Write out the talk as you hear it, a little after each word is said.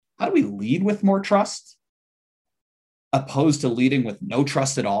how do we lead with more trust opposed to leading with no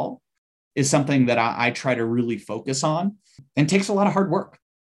trust at all is something that I try to really focus on and takes a lot of hard work.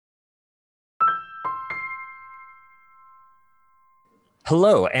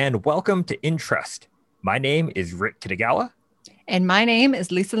 Hello, and welcome to InTrust. My name is Rick Kitagawa. And my name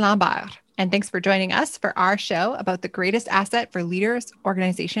is Lisa Lambert. And thanks for joining us for our show about the greatest asset for leaders,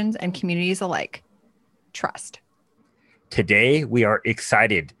 organizations, and communities alike, trust. Today, we are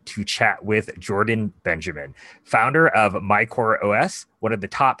excited to chat with Jordan Benjamin, founder of MyCoreOS, one of the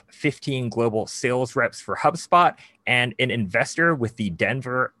top 15 global sales reps for HubSpot, and an investor with the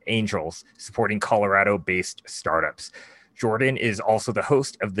Denver Angels, supporting Colorado-based startups. Jordan is also the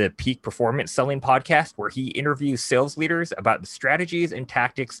host of the Peak Performance Selling podcast, where he interviews sales leaders about the strategies and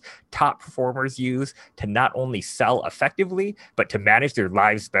tactics top performers use to not only sell effectively, but to manage their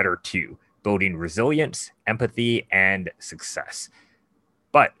lives better too, building resilience, empathy, and success.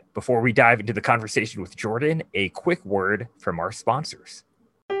 But before we dive into the conversation with Jordan, a quick word from our sponsors.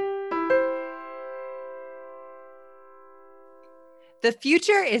 The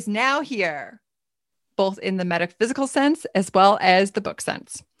future is now here, both in the metaphysical sense as well as the book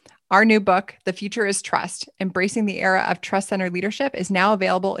sense. Our new book, The Future is Trust, Embracing the Era of Trust-Centered Leadership, is now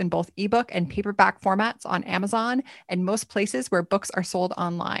available in both ebook and paperback formats on Amazon and most places where books are sold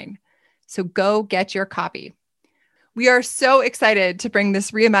online. So go get your copy. We are so excited to bring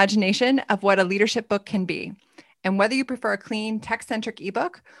this reimagination of what a leadership book can be. And whether you prefer a clean text-centric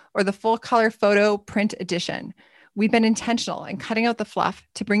ebook or the full color photo print edition, we've been intentional in cutting out the fluff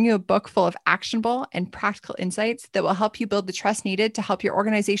to bring you a book full of actionable and practical insights that will help you build the trust needed to help your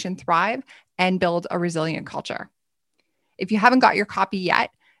organization thrive and build a resilient culture. If you haven't got your copy yet,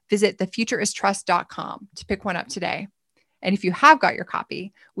 visit thefutureistrust.com to pick one up today. And if you have got your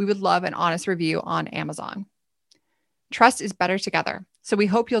copy, we would love an honest review on Amazon. Trust is better together. So we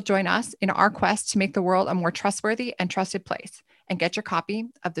hope you'll join us in our quest to make the world a more trustworthy and trusted place, and get your copy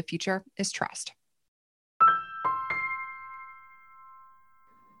of The Future is Trust.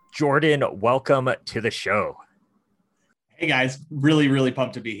 Jordan, welcome to the show. Hey guys, really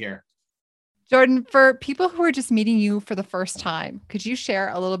pumped to be here. Jordan, for people who are just meeting you for the first time, could you share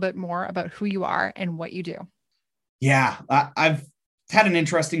a little bit more about who you are and what you do? Yeah, I've had an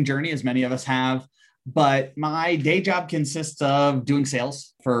interesting journey, as many of us have, but my day job consists of doing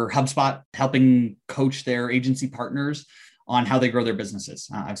sales for HubSpot, helping coach their agency partners on how they grow their businesses.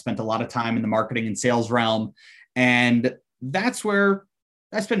 I've spent a lot of time in the marketing and sales realm, and that's where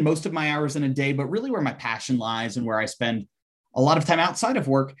I spend most of my hours in a day, but really where my passion lies and where I spend a lot of time outside of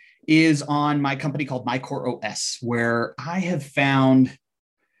work is on my company called MyCoreOS, where I have found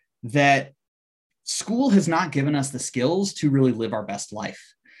that school has not given us the skills to really live our best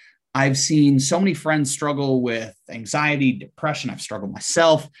life. I've seen so many friends struggle with anxiety, depression. I've struggled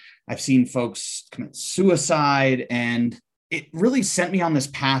myself. I've seen folks commit suicide, and it really sent me on this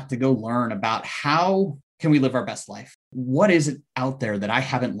path to go learn about how can we live our best life? What is it out there that I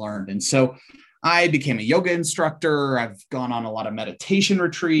haven't learned? And so I became a yoga instructor. I've gone on a lot of meditation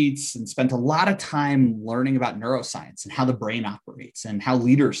retreats and spent a lot of time learning about neuroscience and how the brain operates and how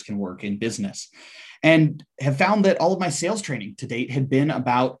leaders can work in business, and have found that all of my sales training to date had been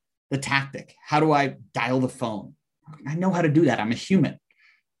about the tactic. How do I dial the phone? I know how to do that. I'm a human,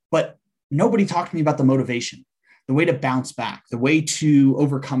 but nobody talked to me about the motivation, the way to bounce back, the way to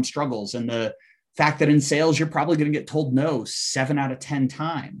overcome struggles, and the fact that in sales, you're probably going to get told no 7 out of 10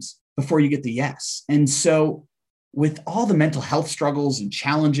 times before you get the yes. And so with all the mental health struggles and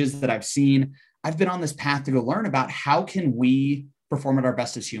challenges that I've seen, I've been on this path to go learn about how can we perform at our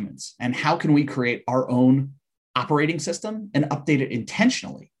best as humans, and how can we create our own operating system and update it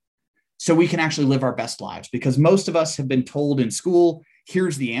intentionally so we can actually live our best lives. Because most of us have been told in school,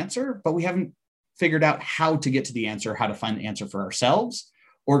 here's the answer, but we haven't figured out how to get to the answer, how to find the answer for ourselves,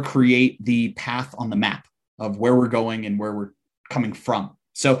 or create the path on the map of where we're going and where we're coming from.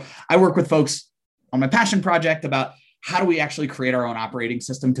 So I work with folks on my passion project about how do we actually create our own operating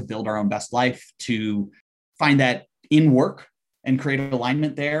system to build our own best life, to find that in work and create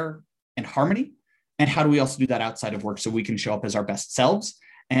alignment there and harmony. And how do we also do that outside of work so we can show up as our best selves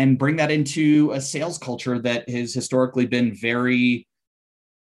and bring that into a sales culture that has historically been very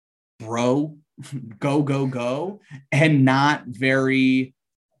go, and not very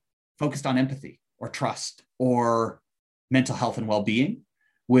focused on empathy or trust or mental health and well-being,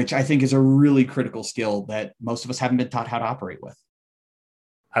 which I think is a really critical skill that most of us haven't been taught how to operate with.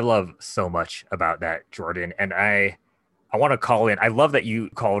 I love so much about that, Jordan. And I I want to call in. I love that you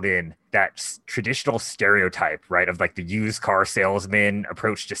called in that traditional stereotype, right, of like the used car salesman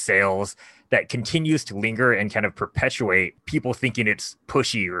approach to sales that continues to linger and kind of perpetuate people thinking it's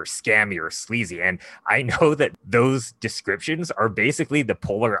pushy or scammy or sleazy. And I know that those descriptions are basically the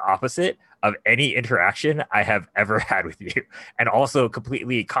polar opposite of any interaction I have ever had with you, and also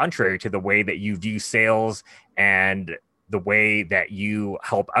completely contrary to the way that you view sales and the way that you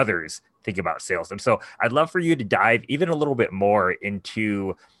help others think about sales. And so I'd love for you to dive even a little bit more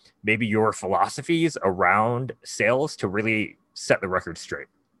into maybe your philosophies around sales to really set the record straight.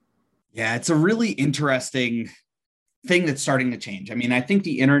 Yeah, it's a really interesting thing that's starting to change. I mean, I think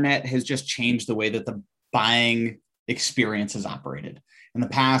the internet has just changed the way that the buying experience has operated. In the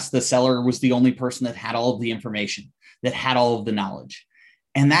past, the seller was the only person that had all of the information, that had all of the knowledge.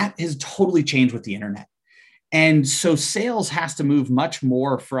 And that has totally changed with the internet. And so sales has to move much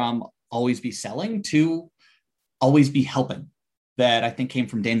more from always be selling to always be helping. That I think came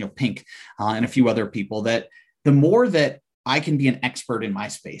from Daniel Pink and a few other people, that the more that I can be an expert in my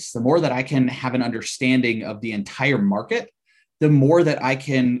space, the more that I can have an understanding of the entire market, the more that I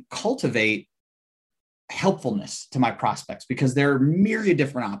can cultivate helpfulness to my prospects, because there are myriad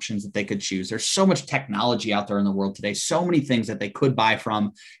different options that they could choose. There's so much technology out there in the world today, so many things that they could buy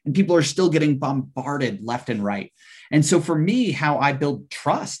from, and people are still getting bombarded left and right. And so for me, how I build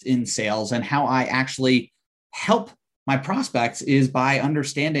trust in sales and how I actually help my prospects is by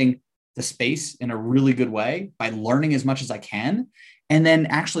understanding the space in a really good way, by learning as much as I can, and then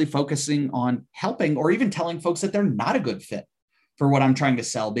actually focusing on helping or even telling folks that they're not a good fit for what I'm trying to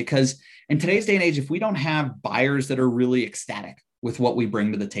sell. Because in today's day and age, if we don't have buyers that are really ecstatic with what we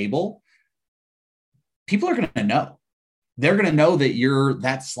bring to the table, people are going to know. They're going to know that you're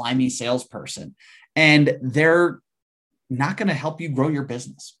that slimy salesperson, and they're not going to help you grow your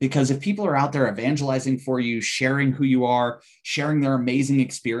business. Because if people are out there evangelizing for you, sharing who you are, sharing their amazing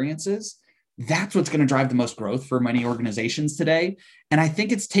experiences, that's what's going to drive the most growth for many organizations today. And I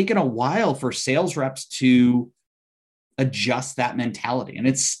think it's taken a while for sales reps to adjust that mentality. And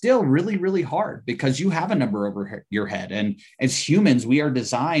it's still really, really hard because you have a number over your head. And as humans, we are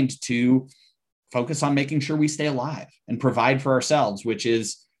designed to focus on making sure we stay alive and provide for ourselves, which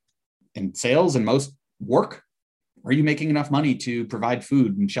is in sales and most work. Are you making enough money to provide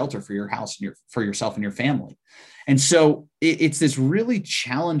food and shelter for your house and for yourself and your family? And so it's this really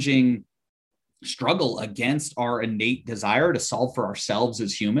challenging struggle against our innate desire to solve for ourselves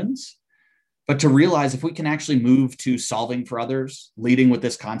as humans, but to realize if we can actually move to solving for others, leading with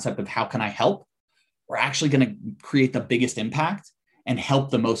this concept of how can I help, we're actually going to create the biggest impact and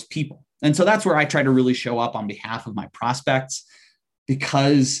help the most people. And so that's where I try to really show up on behalf of my prospects,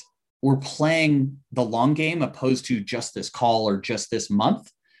 because we're playing the long game opposed to just this call or just this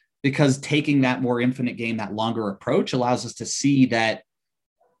month, because taking that more infinite game, that longer approach, allows us to see that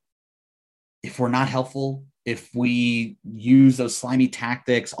if we're not helpful, if we use those slimy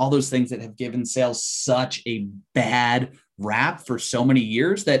tactics, all those things that have given sales such a bad rap for so many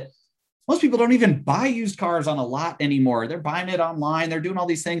years, that most people don't even buy used cars on a lot anymore. They're buying it online. They're doing all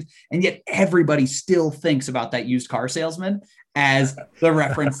these things. And yet everybody still thinks about that used car salesman as the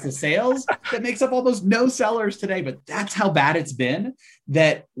reference to sales that makes up almost no sellers today. But that's how bad it's been,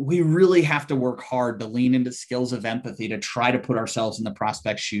 that we really have to work hard to lean into skills of empathy, to try to put ourselves in the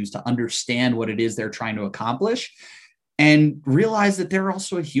prospect's shoes, to understand what it is they're trying to accomplish, and realize that they're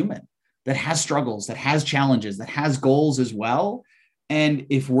also a human that has struggles, that has challenges, that has goals as well. And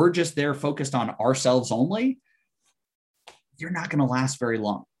if we're just there focused on ourselves only, you're not going to last very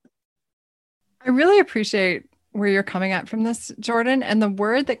long. I really appreciate where you're coming at from this, Jordan. And the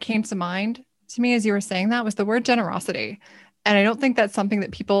word that came to mind to me as you were saying that was the word generosity. And I don't think that's something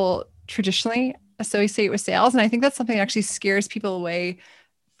that people traditionally associate with sales. And I think that's something that actually scares people away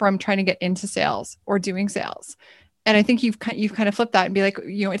from trying to get into sales or doing sales. And I think you've kind of flipped that and be like,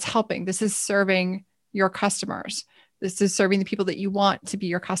 it's helping. This is serving your customers. This is serving the people that you want to be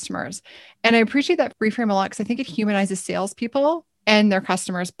your customers. And I appreciate that reframe a lot, because I think it humanizes salespeople and their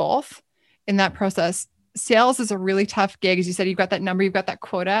customers both in that process. Sales is a really tough gig. As you said, you've got that number, you've got that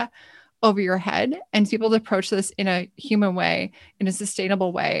quota over your head, and to be able to approach this in a human way, in a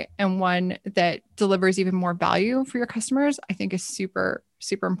sustainable way, and one that delivers even more value for your customers, I think is super,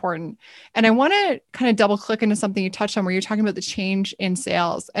 super important. And I want to kind of double click into something you touched on where you're talking about the change in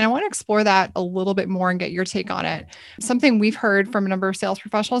sales. And I want to explore that a little bit more and get your take on it. Something we've heard from a number of sales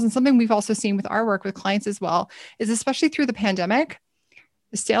professionals, and something we've also seen with our work with clients as well, is especially through the pandemic,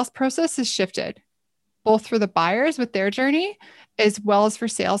 the sales process has shifted. both for the buyers with their journey, as well as for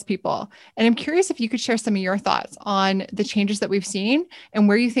salespeople. And I'm curious if you could share some of your thoughts on the changes that we've seen and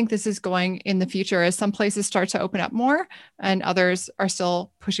where you think this is going in the future as some places start to open up more and others are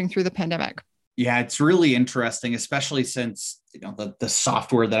still pushing through the pandemic. Yeah, it's really interesting, especially since the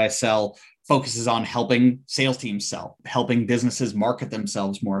software that I sell focuses on helping sales teams sell, helping businesses market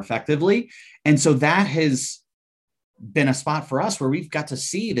themselves more effectively. And so that has been a spot for us where we've got to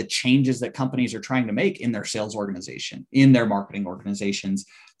see the changes that companies are trying to make in their sales organization, in their marketing organizations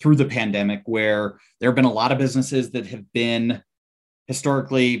through the pandemic, where there have been a lot of businesses that have been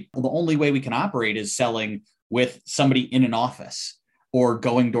historically, well, the only way we can operate is selling with somebody in an office or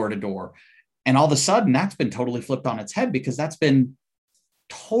going door to door. And all of a sudden, that's been totally flipped on its head because that's been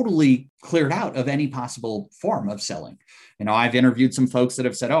totally cleared out of any possible form of selling. I've interviewed some folks that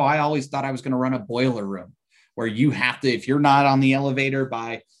have said, oh, I always thought I was going to run a boiler room where you have to, if you're not on the elevator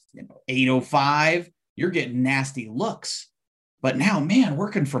by 8:05, you're getting nasty looks. But now, man,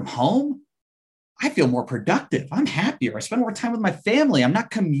 working from home, I feel more productive. I'm happier. I spend more time with my family. I'm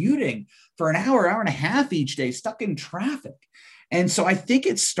not commuting for an hour and a half each day, stuck in traffic. And so I think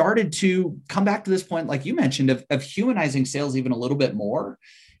it started to come back to this point, like you mentioned, of humanizing sales even a little bit more,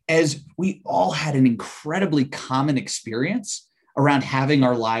 as we all had an incredibly common experience around having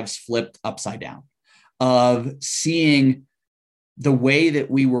our lives flipped upside down, of seeing the way that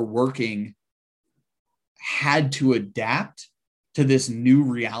we were working had to adapt to this new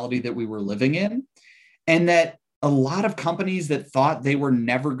reality that we were living in. And that a lot of companies that thought they were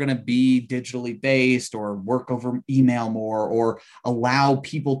never going to be digitally based or work over email more or allow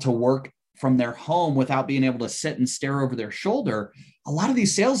people to work from their home without being able to sit and stare over their shoulder, a lot of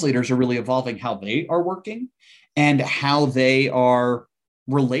these sales leaders are really evolving how they are working and how they are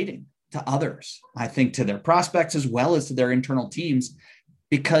relating to others, I think to their prospects as well as to their internal teams,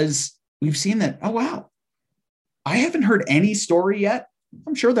 because we've seen that, oh, wow, I haven't heard any story yet.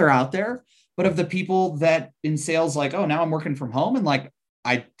 I'm sure they're out there, but of the people that in sales, like, oh, now I'm working from home and like,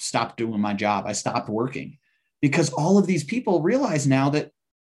 I stopped doing my job. I stopped working because all of these people realize now that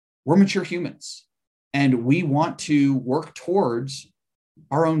we're mature humans and we want to work towards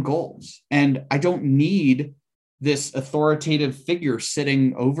our own goals. And I don't need this authoritative figure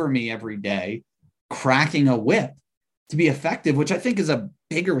sitting over me every day, cracking a whip to be effective, which I think is a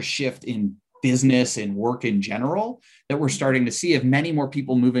bigger shift in business and work in general that we're starting to see, of many more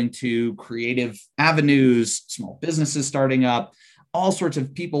people moving to creative avenues, small businesses starting up, all sorts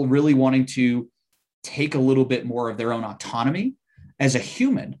of people really wanting to take a little bit more of their own autonomy as a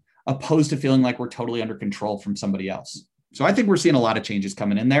human, opposed to feeling like we're totally under control from somebody else. So I think we're seeing a lot of changes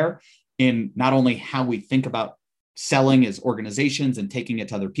coming in there in not only how we think about selling as organizations and taking it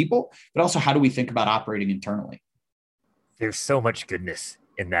to other people, but also how do we think about operating internally? There's so much goodness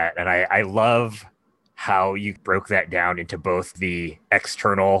in that. And I love how you broke that down into both the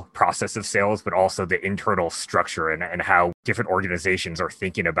external process of sales, but also the internal structure and how different organizations are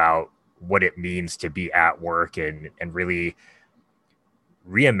thinking about what it means to be at work and really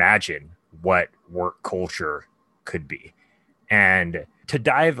reimagine what work culture could be. And to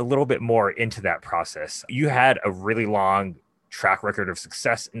dive a little bit more into that process, you had a really long track record of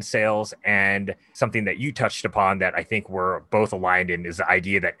success in sales, and something that you touched upon that I think we're both aligned in is the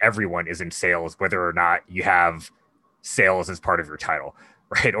idea that everyone is in sales, whether or not you have sales as part of your title,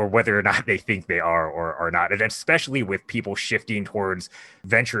 right? Or whether or not they think they are or are not. And especially with people shifting towards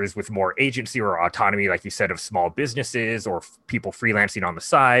ventures with more agency or autonomy, like you said, of small businesses or people freelancing on the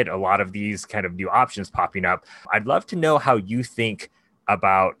side, a lot of these kind of new options popping up. I'd love to know how you think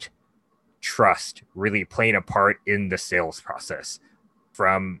about trust really playing a part in the sales process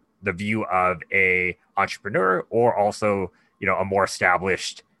from the view of a entrepreneur or also, a more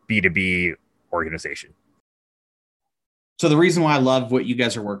established B2B organization. So the reason why I love what you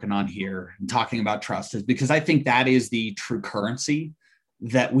guys are working on here and talking about trust is because I think that is the true currency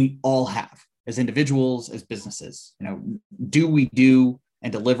that we all have as individuals, as businesses. Do we do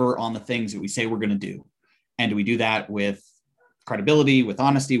and deliver on the things that we say we're going to do? And do we do that with credibility, with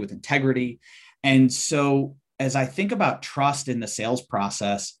honesty, with integrity? And so as I think about trust in the sales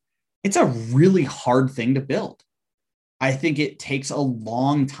process, it's a really hard thing to build. I think it takes a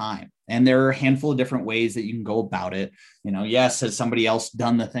long time. And there are a handful of different ways that you can go about it. Yes, has somebody else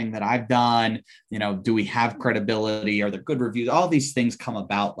done the thing that I've done? Do we have credibility? Are there good reviews? All these things come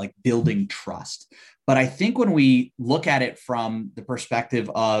about like building trust. But I think when we look at it from the perspective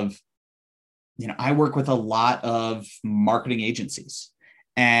of, I work with a lot of marketing agencies,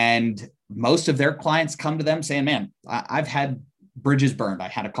 and most of their clients come to them saying, man, I've had bridges burned. I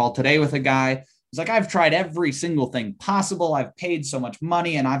had a call today with a guy. He's like, I've tried every single thing possible. I've paid so much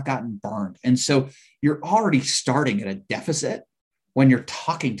money and I've gotten burned. And so you're already starting at a deficit when you're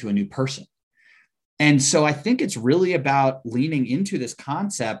talking to a new person. And so I think it's really about leaning into this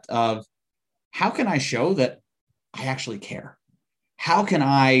concept of how can I show that I actually care? How can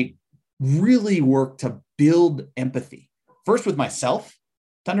I really work to build empathy? First with myself,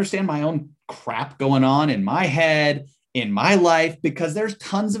 to understand my own crap going on in my head, in my life, because there's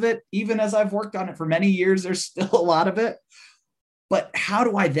tons of it. Even as I've worked on it for many years, there's still a lot of it. But how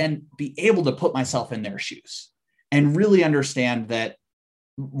do I then be able to put myself in their shoes and really understand that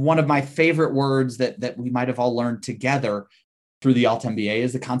one of my favorite words that we might have all learned together through the Alt MBA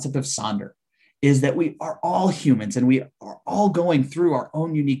is the concept of Sonder, is that we are all humans and we are all going through our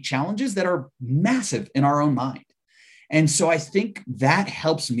own unique challenges that are massive in our own mind. And so I think that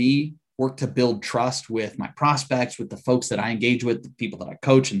helps me work to build trust with my prospects, with the folks that I engage with, the people that I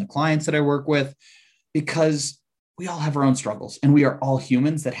coach and the clients that I work with, because we all have our own struggles and we are all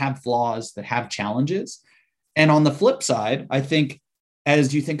humans that have flaws, that have challenges. And on the flip side, I think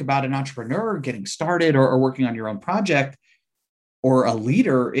as you think about an entrepreneur getting started or working on your own project or a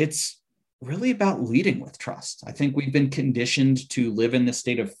leader, it's really about leading with trust. I think we've been conditioned to live in this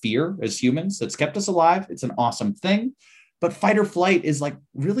state of fear as humans. That's kept us alive. It's an awesome thing. But fight or flight is like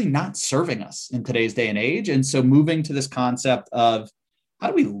really not serving us in today's day and age. And so moving to this concept of how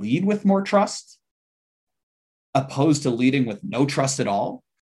do we lead with more trust opposed to leading with no trust at all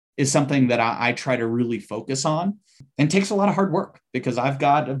is something that I try to really focus on, and takes a lot of hard work because I've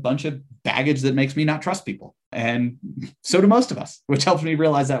got a bunch of baggage that makes me not trust people. And so do most of us, which helps me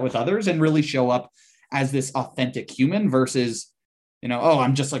realize that with others and really show up as this authentic human versus, oh,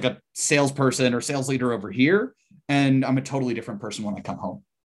 I'm just like a salesperson or sales leader over here, and I'm a totally different person when I come home.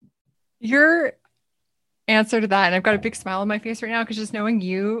 Your answer to that, and I've got a big smile on my face right now because just knowing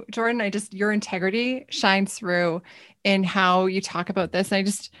you, Jordan, your integrity shines through in how you talk about this.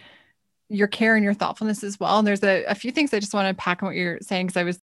 And your care and your thoughtfulness as well. And there's a few things I just want to unpack on what you're saying,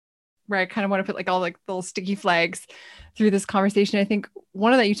 because I kind of want to put like all like little sticky flags through this conversation. I think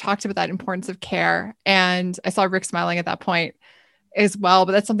one of that, you talked about that importance of care. And I saw Rick smiling at that point as well,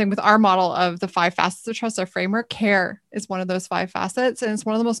 but that's something with our model of the 5 facets of trust, our framework. Care is one of those 5 facets. And it's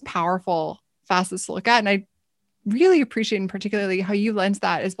one of the most powerful facets to look at. And I really appreciate, and particularly how you lens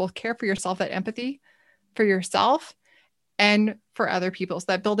that as both care for yourself, that empathy for yourself and for other people. So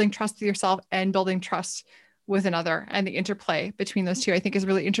that building trust with yourself and building trust with another, and the interplay between those two, I think is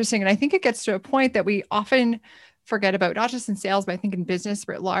really interesting. And I think it gets to a point that we often forget about, not just in sales, but I think in business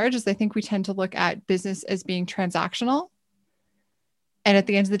writ large, is I think we tend to look at business as being transactional. And at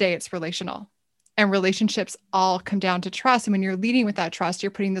the end of the day, it's relational. And relationships all come down to trust. And when you're leading with that trust,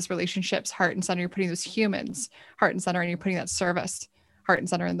 you're putting those relationships heart and center, you're putting those humans heart and center, and you're putting that service heart and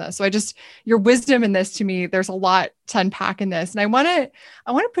center in this. So your wisdom in this, to me, there's a lot to unpack in this. And I want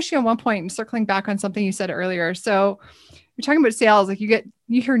to push you on one point, and circling back on something you said earlier. So you're talking about sales, like you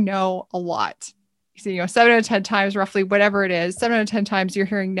hear no a lot. You see, 7 out of 10 times, roughly, whatever it is, 7 out of 10 times you're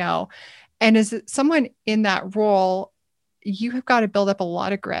hearing no. And as someone in that role, you have got to build up a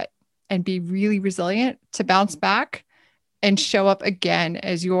lot of grit and be really resilient to bounce back and show up again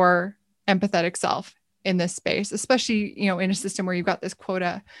as your empathetic self in this space, especially, in a system where you've got this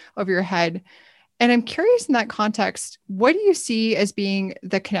quota over your head. And I'm curious, in that context, what do you see as being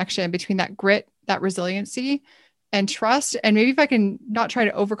the connection between that grit, that resiliency, and trust? And maybe if I can not try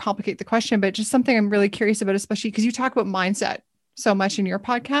to overcomplicate the question, but just something I'm really curious about, especially because you talk about mindset so much in your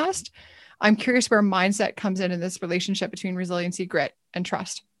podcast. I'm curious where mindset comes in this relationship between resiliency, grit, and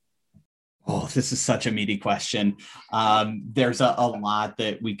trust. Oh, this is such a meaty question. There's a lot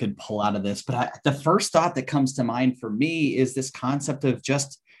that we could pull out of this, but the first thought that comes to mind for me is this concept of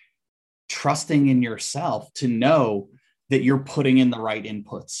just trusting in yourself to know that you're putting in the right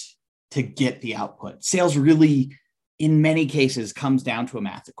inputs to get the output. Sales really, in many cases, comes down to a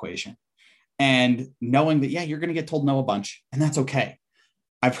math equation, and knowing that, you're going to get told no a bunch, and that's okay.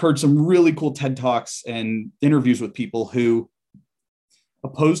 I've heard some really cool TED Talks and interviews with people who,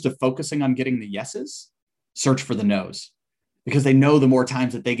 opposed to focusing on getting the yeses, search for the nos, because they know the more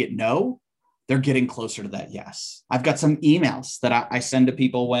times that they get no, they're getting closer to that yes. I've got some emails that I send to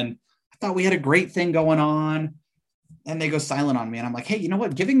people when I thought we had a great thing going on, and they go silent on me. And I'm like, hey, you know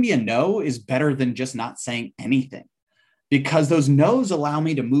what? Giving me a no is better than just not saying anything, because those no's allow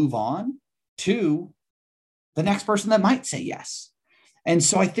me to move on to the next person that might say yes. And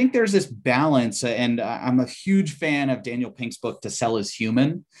so I think there's this balance, and I'm a huge fan of Daniel Pink's book, To Sell is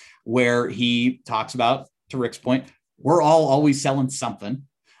Human, where he talks about, to Rick's point, we're all always selling something.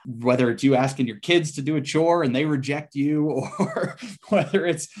 whether it's you asking your kids to do a chore and they reject you, or whether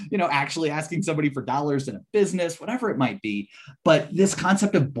it's, actually asking somebody for dollars in a business, whatever it might be. But this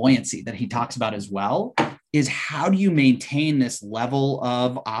concept of buoyancy that he talks about as well is, how do you maintain this level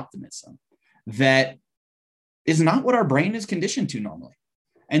of optimism that is not what our brain is conditioned to normally?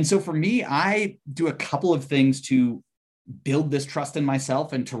 And so for me, I do a couple of things to build this trust in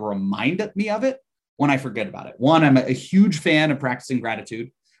myself and to remind me of it when I forget about it. One, I'm a huge fan of practicing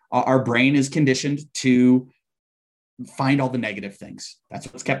gratitude. Our brain is conditioned to find all the negative things. That's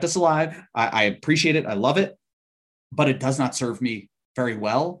what's kept us alive. I appreciate it. I love it, but it does not serve me very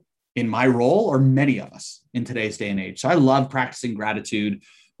well in my role, or many of us in today's day and age. So I love practicing gratitude,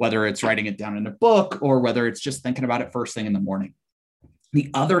 whether it's writing it down in a book or whether it's just thinking about it first thing in the morning. The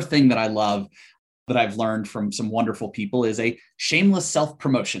other thing that I love that I've learned from some wonderful people is a shameless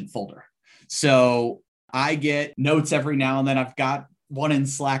self-promotion folder. So I get notes every now and then. I've got one in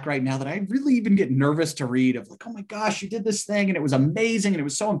Slack right now that I really even get nervous to read, of like, oh my gosh, you did this thing and it was amazing and it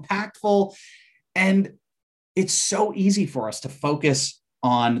was so impactful. And it's so easy for us to focus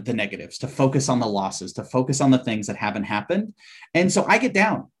on the negatives, to focus on the losses, to focus on the things that haven't happened. And so I get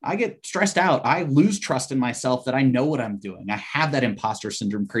down, I get stressed out, I lose trust in myself that I know what I'm doing. I have that imposter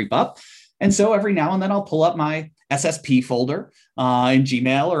syndrome creep up. And so every now and then I'll pull up my SSP folder in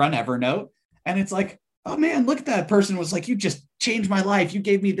Gmail or on Evernote. And it's like, oh man, look at that person was like, you just changed my life. You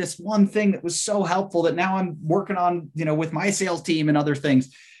gave me this one thing that was so helpful that now I'm working on, with my sales team and other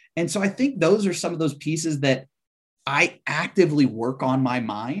things. And so I think those are some of those pieces that I actively work on my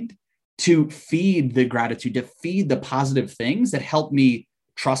mind to feed the gratitude, to feed the positive things that help me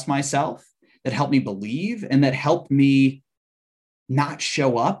trust myself, that help me believe, and that help me not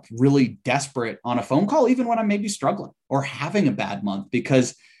show up really desperate on a phone call, even when I'm maybe struggling or having a bad month,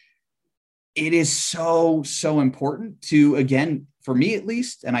 because it is so, so important to, again, for me at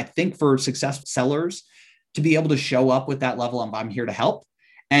least, and I think for successful sellers, to be able to show up with that level of I'm here to help.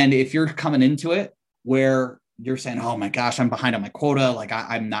 And if you're coming into it where you're saying, oh my gosh, I'm behind on my quota, like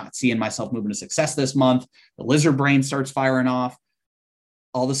I'm not seeing myself moving to success this month, the lizard brain starts firing off,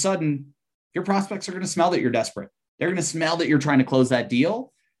 all of a sudden, your prospects are going to smell that you're desperate. They're going to smell that you're trying to close that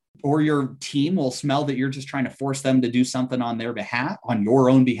deal, or your team will smell that you're just trying to force them to do something on their behalf, on your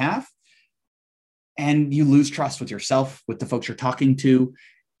own behalf. And you lose trust with yourself, with the folks you're talking to,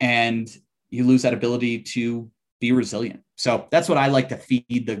 and you lose that ability to be resilient. So that's what I like to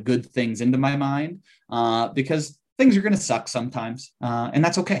feed the good things into my mind, because things are going to suck sometimes, and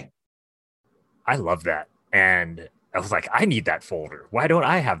that's okay. I love that. And I was like, I need that folder. Why don't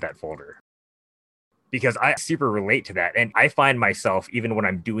I have that folder? Because I super relate to that. And I find myself, even when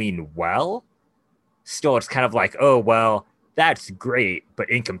I'm doing well, still it's kind of like, oh, well, that's great. But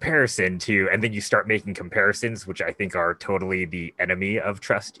in comparison to, and then you start making comparisons, which I think are totally the enemy of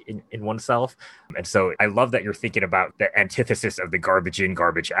trust in oneself. And so I love that you're thinking about the antithesis of the garbage in,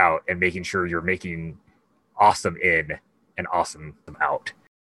 garbage out, and making sure you're making awesome in and awesome out.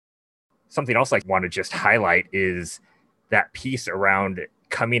 Something else I want to just highlight is that piece around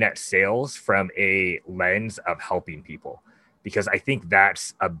coming at sales from a lens of helping people, because I think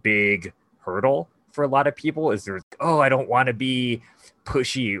that's a big hurdle for a lot of people. Is there's, oh, I don't want to be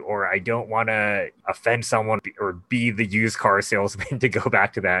pushy, or I don't want to offend someone or be the used car salesman, to go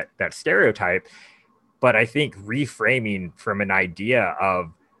back to that stereotype. But I think reframing from an idea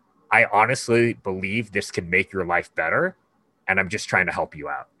of, I honestly believe this can make your life better, and I'm just trying to help you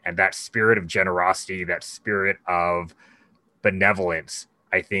out. And that spirit of generosity, that spirit of benevolence,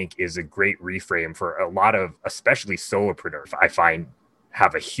 I think is a great reframe for a lot of, especially solopreneurs, I find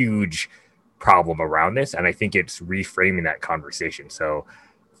have a huge problem around this. And I think it's reframing that conversation. So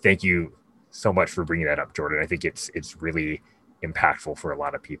thank you so much for bringing that up, Jordan. I think it's really impactful for a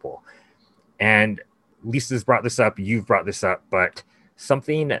lot of people. And Lisa's brought this up, you've brought this up, but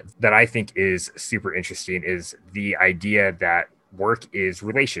something that I think is super interesting is the idea that work is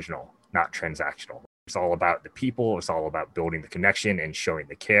relational, not transactional. It's all about the people. It's all about building the connection and showing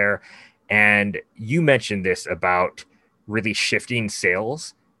the care. And you mentioned this about really shifting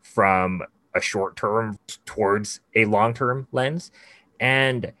sales from a short-term towards a long-term lens.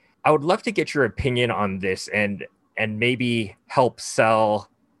 And I would love to get your opinion on this and maybe help sell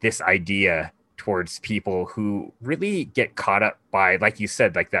this idea towards people who really get caught up by, like you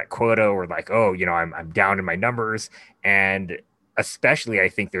said, like that quota, or like, oh, I'm down in my numbers. And especially, I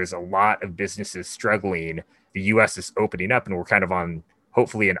think there's a lot of businesses struggling. The US is opening up and we're kind of on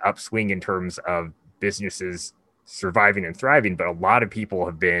hopefully an upswing in terms of businesses surviving and thriving. But a lot of people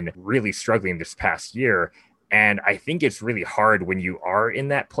have been really struggling this past year. And I think it's really hard when you are in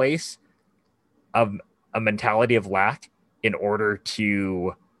that place of a mentality of lack, in order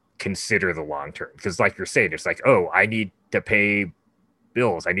to consider the long term. Because like you're saying, it's like, oh, I need to pay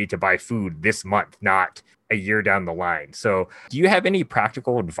bills. I need to buy food this month, not a year down the line. So do you have any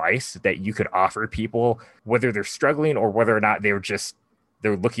practical advice that you could offer people, whether they're struggling or whether or not they're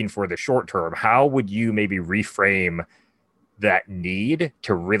looking for the short term? How would you maybe reframe that need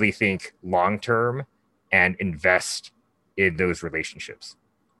to really think long term and invest in those relationships?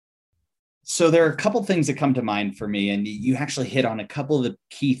 So there are a couple things that come to mind for me, and you actually hit on a couple of the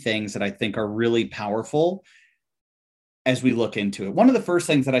key things that I think are really powerful as we look into it. One of the first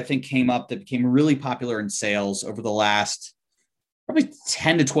things that I think came up that became really popular in sales over the last probably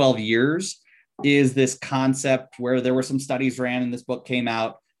 10 to 12 years is this concept where there were some studies ran and this book came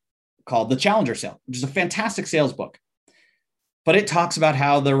out called The Challenger Sale, which is a fantastic sales book. But it talks about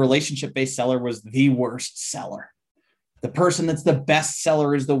how the relationship-based seller was the worst seller. The person that's the best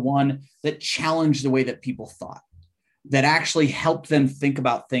seller is the one that challenged the way that people thought, that actually helped them think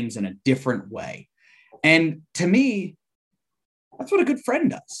about things in a different way. And to me, that's what a good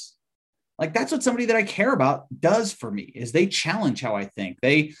friend does. Like, that's what somebody that I care about does for me, is they challenge how I think.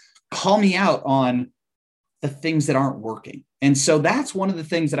 They call me out on the things that aren't working. And so that's one of the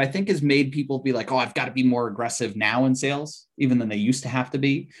things that I think has made people be like, oh, I've got to be more aggressive now in sales, even than they used to have to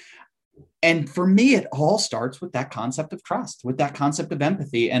be. And for me, it all starts with that concept of trust, with that concept of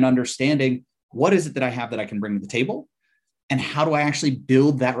empathy and understanding what is it that I have that I can bring to the table and how do I actually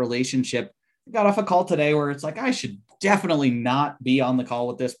build that relationship. I got off a call today where it's like, I should definitely not be on the call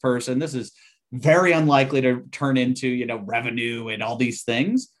with this person. This is very unlikely to turn into, revenue and all these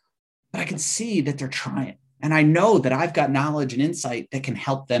things, but I can see that they're trying. And I know that I've got knowledge and insight that can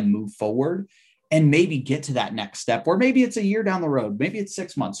help them move forward and maybe get to that next step, or maybe it's a year down the road, maybe it's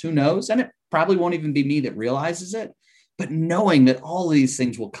 6 months, who knows? And it probably won't even be me that realizes it, but knowing that all of these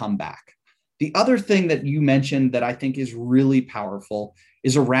things will come back. The other thing that you mentioned that I think is really powerful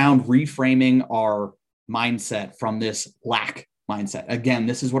is around reframing our mindset from this lack mindset. Again,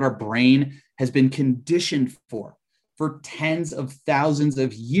 this is what our brain has been conditioned for tens of thousands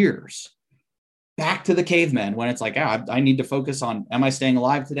of years. Back to the cavemen, when it's like, I need to focus on, am I staying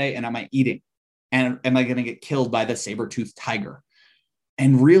alive today? And am I eating? And am I going to get killed by the saber-toothed tiger?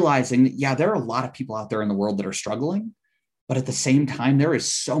 And realizing that, there are a lot of people out there in the world that are struggling, but at the same time, there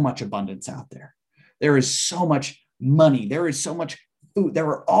is so much abundance out there. There is so much money. There is so much food. There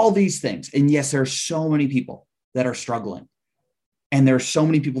are all these things. And yes, there are so many people that are struggling. And there are so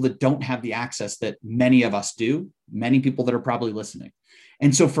many people that don't have the access that many of us do, many people that are probably listening.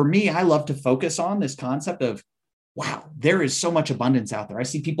 And so for me, I love to focus on this concept of, wow, there is so much abundance out there. I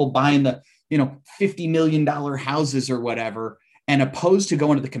see people buying the, $50 million houses or whatever. And opposed to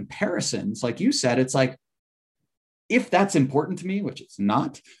going to the comparisons, like you said, it's like, if that's important to me, which it's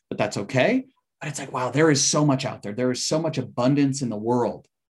not, but that's okay. But it's like, wow, there is so much out there. There is so much abundance in the world,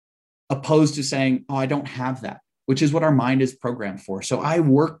 opposed to saying, oh, I don't have that, which is what our mind is programmed for. So I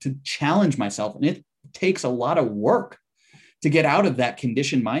work to challenge myself, and it takes a lot of work to get out of that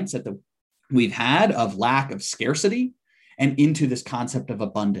conditioned mindset that we've had of lack, of scarcity, and into this concept of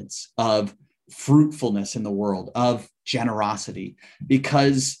abundance, of fruitfulness in the world, of generosity,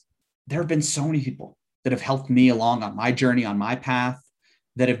 because there have been so many people that have helped me along on my journey, on my path,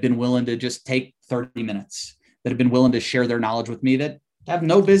 that have been willing to just take 30 minutes, that have been willing to share their knowledge with me, that have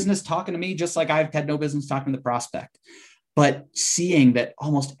no business talking to me, just like I've had no business talking to the prospect. But seeing that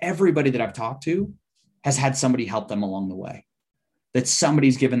almost everybody that I've talked to has had somebody help them along the way, that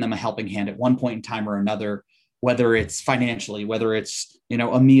somebody's given them a helping hand at one point in time or another, whether it's financially, whether it's,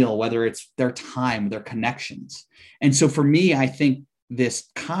 a meal, whether it's their time, their connections. And so for me, I think this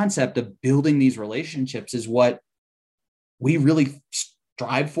concept of building these relationships is what we really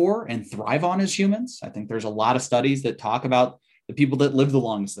strive for and thrive on as humans. I think there's a lot of studies that talk about the people that live the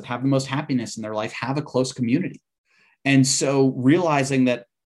longest, that have the most happiness in their life, have a close community. And so realizing that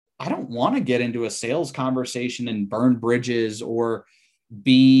I don't want to get into a sales conversation and burn bridges or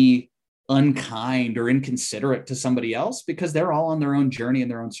be unkind or inconsiderate to somebody else, because they're all on their own journey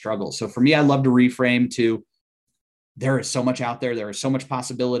and their own struggle. So for me, I love to reframe to, there is so much out there. There is so much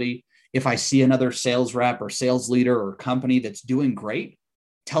possibility. If I see another sales rep or sales leader or company that's doing great,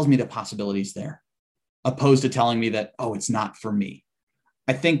 tells me the possibilities there, opposed to telling me that, oh, it's not for me.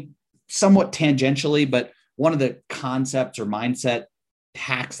 I think somewhat tangentially, but one of the concepts or mindset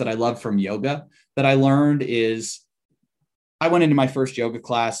hacks that I love from yoga that I learned is, I went into my first yoga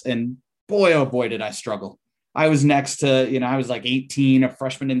class and boy, oh boy, did I struggle. I was next to, I was like 18, a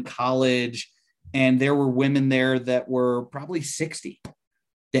freshman in college, and there were women there that were probably 60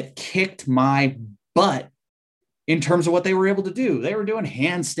 that kicked my butt in terms of what they were able to do. They were doing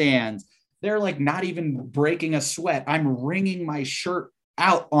handstands. They're like not even breaking a sweat. I'm wringing my shirt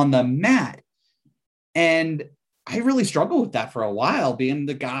out on the mat. And I really struggled with that for a while, being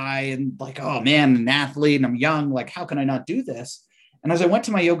the guy and like, oh man, an athlete and I'm young. Like, how can I not do this? And as I went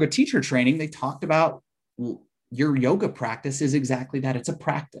to my yoga teacher training, they talked about your yoga practice is exactly that. It's a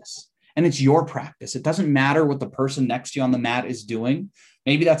practice and it's your practice. It doesn't matter what the person next to you on the mat is doing.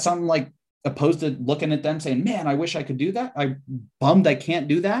 Maybe that's something like opposed to looking at them saying, man, I wish I could do that. I'm bummed I can't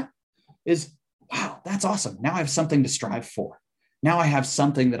do that. Is, wow, that's awesome. Now I have something to strive for. Now I have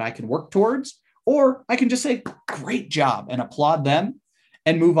something that I can work towards, or I can just say, great job and applaud them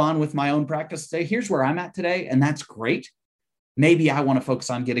and move on with my own practice. Say, here's where I'm at today. And that's great. Maybe I want to focus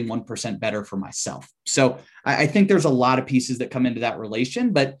on getting 1% better for myself. So I think there's a lot of pieces that come into that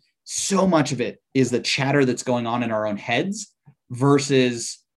relation, but so much of it is the chatter that's going on in our own heads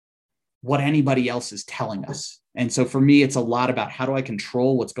versus what anybody else is telling us. And so for me, it's a lot about how do I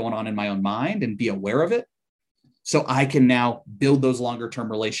control what's going on in my own mind and be aware of it so I can now build those longer term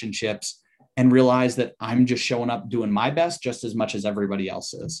relationships and realize that I'm just showing up doing my best just as much as everybody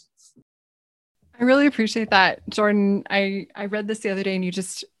else is. I really appreciate that, Jordan. I read this the other day and you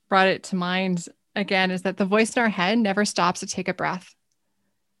just brought it to mind again, is that the voice in our head never stops to take a breath.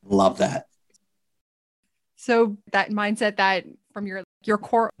 Love that. So that mindset that from your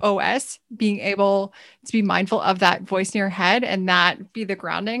core OS, being able to be mindful of that voice in your head and that be the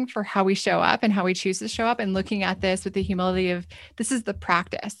grounding for how we show up and how we choose to show up, and looking at this with the humility of this is the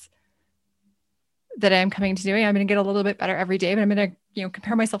practice that I'm coming to doing. I'm going to get a little bit better every day, but I'm going to,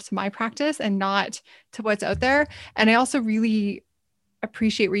 compare myself to my practice and not to what's out there. And I also really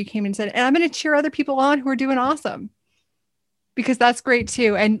appreciate where you came and said, and I'm going to cheer other people on who are doing awesome, because that's great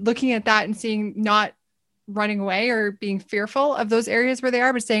too. And looking at that and seeing, not running away or being fearful of those areas where they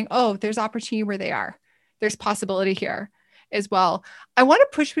are, but saying, oh, there's opportunity where they are. There's possibility here as well. I want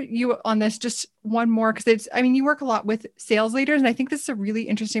to push you on this just one more, because you work a lot with sales leaders. And I think this is a really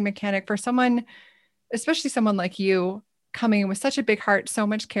interesting mechanic for someone, especially someone like you, coming in with such a big heart, so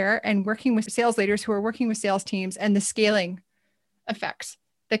much care, and working with sales leaders who are working with sales teams and the scaling effects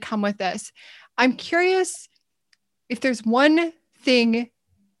that come with this. I'm curious if there's one thing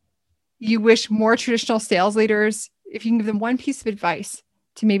you wish more traditional sales leaders, if you can give them one piece of advice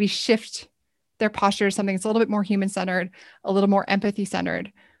to maybe shift their posture to something that's a little bit more human-centered, a little more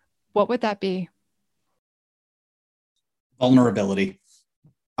empathy-centered, what would that be? Vulnerability.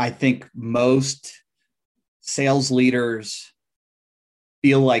 I think most sales leaders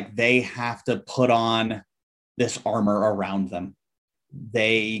feel like they have to put on this armor around them.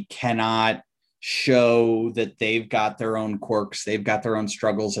 They cannot show that they've got their own quirks, they've got their own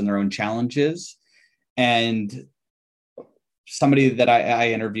struggles and their own challenges. And somebody that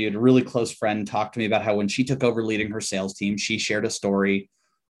I interviewed, a really close friend, talked to me about how when she took over leading her sales team, she shared a story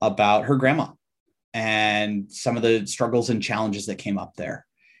about her grandma and some of the struggles and challenges that came up there.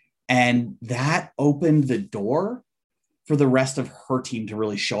 And that opened the door for the rest of her team to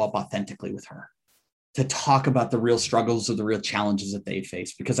really show up authentically with her, to talk about the real struggles or the real challenges that they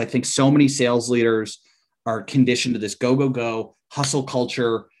face. Because I think so many sales leaders are conditioned to this go, go, go, hustle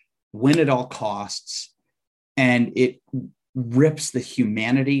culture, win at all costs. And it rips the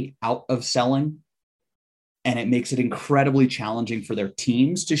humanity out of selling. And it makes it incredibly challenging for their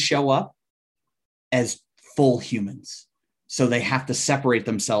teams to show up as full humans. So they have to separate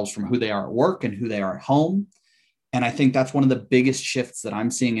themselves from who they are at work and who they are at home. And I think that's one of the biggest shifts that I'm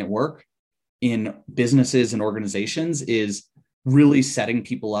seeing at work in businesses and organizations, is really setting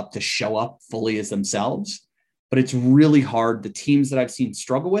people up to show up fully as themselves. But it's really hard. The teams that I've seen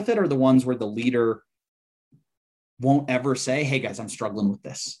struggle with it are the ones where the leader won't ever say, hey guys, I'm struggling with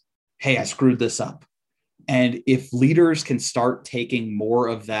this. Hey, I screwed this up. And if leaders can start taking more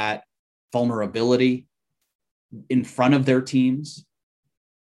of that vulnerability in front of their teams,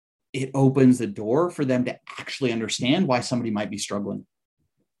 it opens the door for them to actually understand why somebody might be struggling,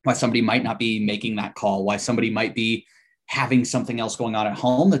 why somebody might not be making that call, why somebody might be having something else going on at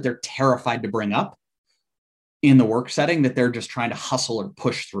home that they're terrified to bring up in the work setting, that they're just trying to hustle or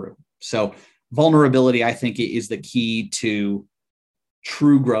push through. So vulnerability, I think, is the key to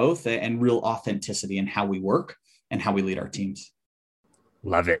true growth and real authenticity in how we work and how we lead our teams.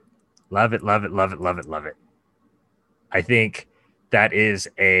 Love it. Love it. Love it. Love it. Love it. Love it. I think that is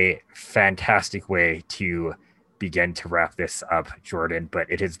a fantastic way to begin to wrap this up, Jordan, but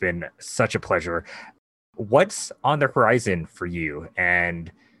it has been such a pleasure. What's on the horizon for you?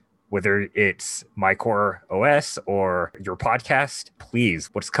 And whether it's MyCore OS or your podcast, please,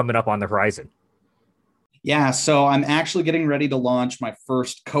 what's coming up on the horizon? Yeah, so I'm actually getting ready to launch my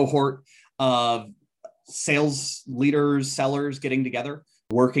first cohort of sales leaders, sellers getting together,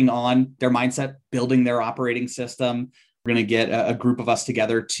 working on their mindset, building their operating system, We're going to get a group of us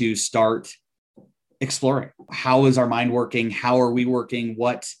together to start exploring. How is our mind working? How are we working?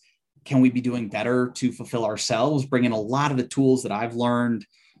 What can we be doing better to fulfill ourselves? Bring in a lot of the tools that I've learned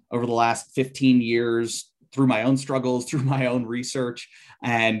over the last 15 years through my own struggles, through my own research,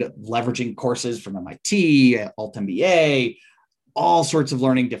 and leveraging courses from MIT, Alt MBA, all sorts of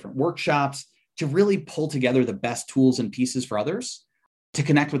learning, different workshops to really pull together the best tools and pieces for others to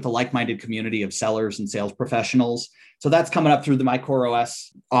connect with the like-minded community of sellers and sales professionals. So that's coming up through the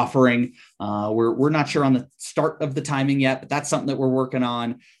MyCoreOS offering. We're not sure on the start of the timing yet, but that's something that we're working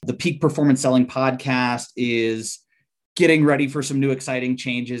on. The Peak Performance Selling podcast is getting ready for some new exciting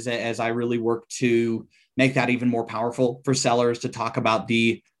changes as I really work to make that even more powerful for sellers, to talk about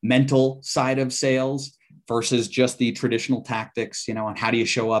the mental side of sales versus just the traditional tactics, on how do you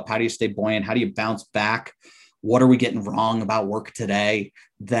show up? How do you stay buoyant? How do you bounce back? What are we getting wrong about work today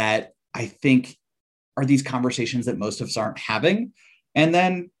that I think are these conversations that most of us aren't having? And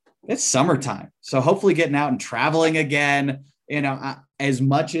then it's summertime. So hopefully getting out and traveling again. As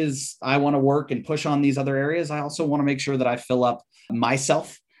much as I want to work and push on these other areas, I also want to make sure that I fill up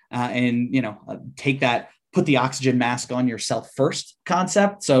myself and put the oxygen mask on yourself first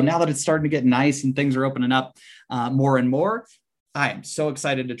concept. So now that it's starting to get nice and things are opening up more and more, I am so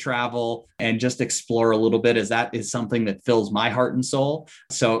excited to travel and just explore a little bit, as that is something that fills my heart and soul.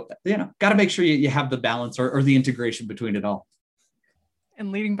 So, got to make sure you have the balance or the integration between it all.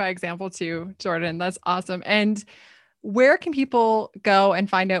 And leading by example too, Jordan. That's awesome. And where can people go and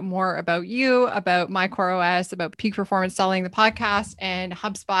find out more about you, about MyCoreOS, about Peak Performance Selling, the podcast, and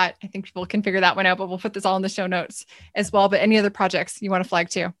HubSpot? I think people can figure that one out, but we'll put this all in the show notes as well. But any other projects you want to flag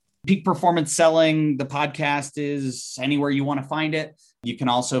too? Peak Performance Selling, the podcast, is anywhere you want to find it. You can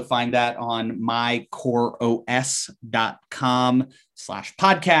also find that on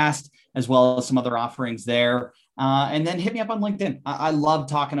mycoreos.com/podcast, as well as some other offerings there. And then hit me up on LinkedIn. I love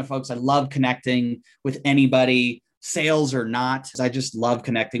talking to folks. I love connecting with anybody, sales or not. I just love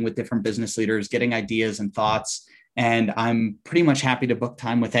connecting with different business leaders, getting ideas and thoughts. And I'm pretty much happy to book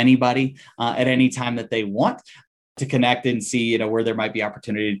time with anybody at any time that they want, to connect and see, where there might be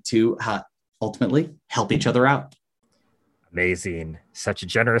opportunity to ultimately help each other out. Amazing. Such a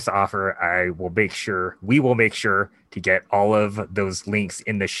generous offer. We will make sure to get all of those links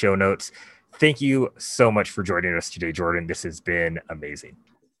in the show notes. Thank you so much for joining us today, Jordan. This has been amazing.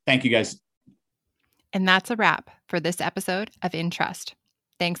 Thank you, guys. And that's a wrap for this episode of In Trust.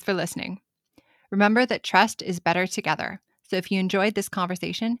 Thanks for listening. Remember that trust is better together. So if you enjoyed this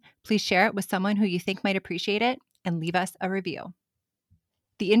conversation, please share it with someone who you think might appreciate it and leave us a review.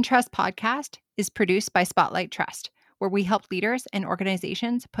 The In Trust podcast is produced by Spotlight Trust, where we help leaders and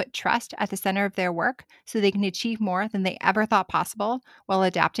organizations put trust at the center of their work so they can achieve more than they ever thought possible while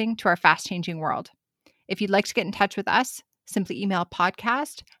adapting to our fast-changing world. If you'd like to get in touch with us, simply email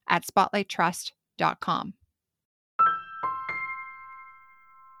podcast@spotlighttrust.com.